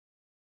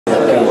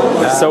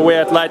So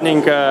we're at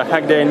Lightning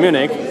Hackday in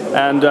Munich,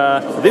 and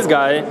this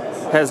guy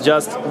has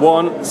just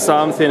won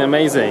something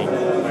amazing.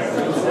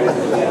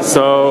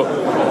 So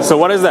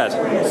what is that?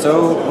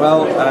 So,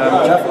 well,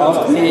 Jeff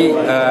asked me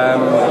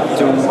to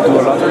do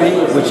a lottery,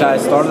 which I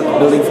started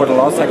building for the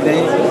last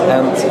Hackday,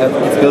 and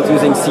it's built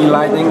using C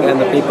Lightning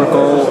and the paper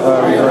call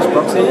reverse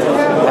proxy.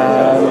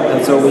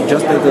 And so we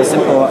just did a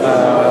simple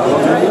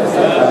lottery.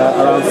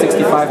 Around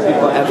 65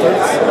 people entered,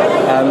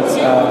 and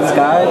this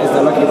guy is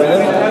the lucky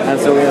winner. And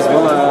so he has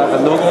won a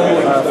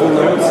NODL, full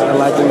nodes, and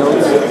Lightning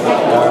nodes.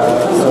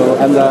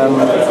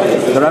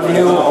 The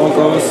revenue all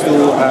goes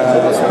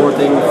to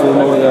supporting full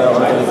node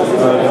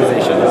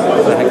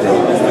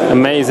organizations.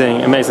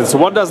 Amazing, amazing. So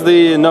what does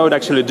the node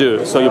actually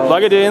do? So you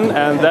plug it in,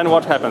 and then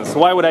what happens?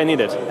 Why would I need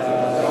it?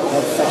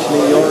 That's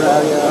actually your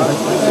area.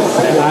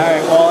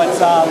 Alright, well it's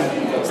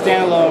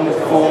standalone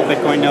full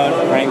Bitcoin node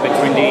running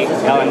Bitcoin D,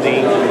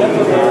 LND,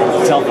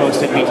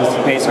 self-hosted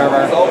BTC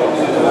server.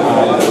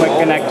 Quick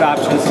connect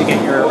options to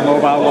get your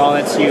mobile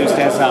wallets used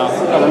as a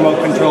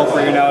remote control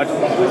for your node.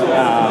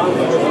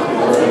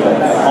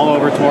 All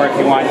over Tor if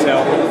you want to.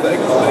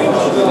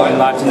 And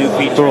lots of new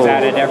features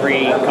added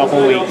every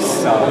couple weeks.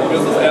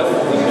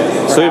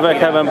 So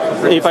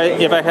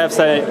if I have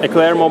say a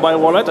Claire mobile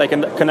wallet, I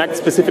can connect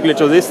specifically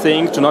to this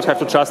thing to not have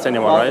to trust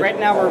anyone, well, right? Right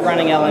now we're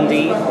running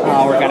LND.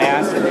 We're going to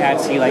add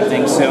C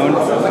Lightning soon.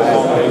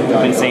 We've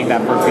been saying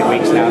that for a few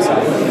weeks now.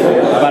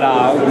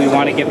 But we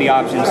want to give the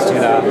options to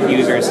the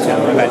users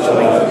to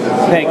eventually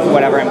pick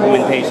whatever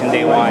implementation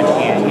they want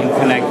and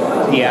connect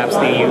the apps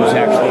they use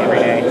actually every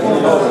day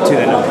to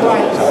the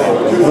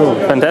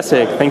node.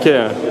 Fantastic, thank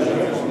you.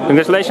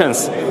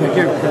 Congratulations. Thank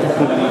you.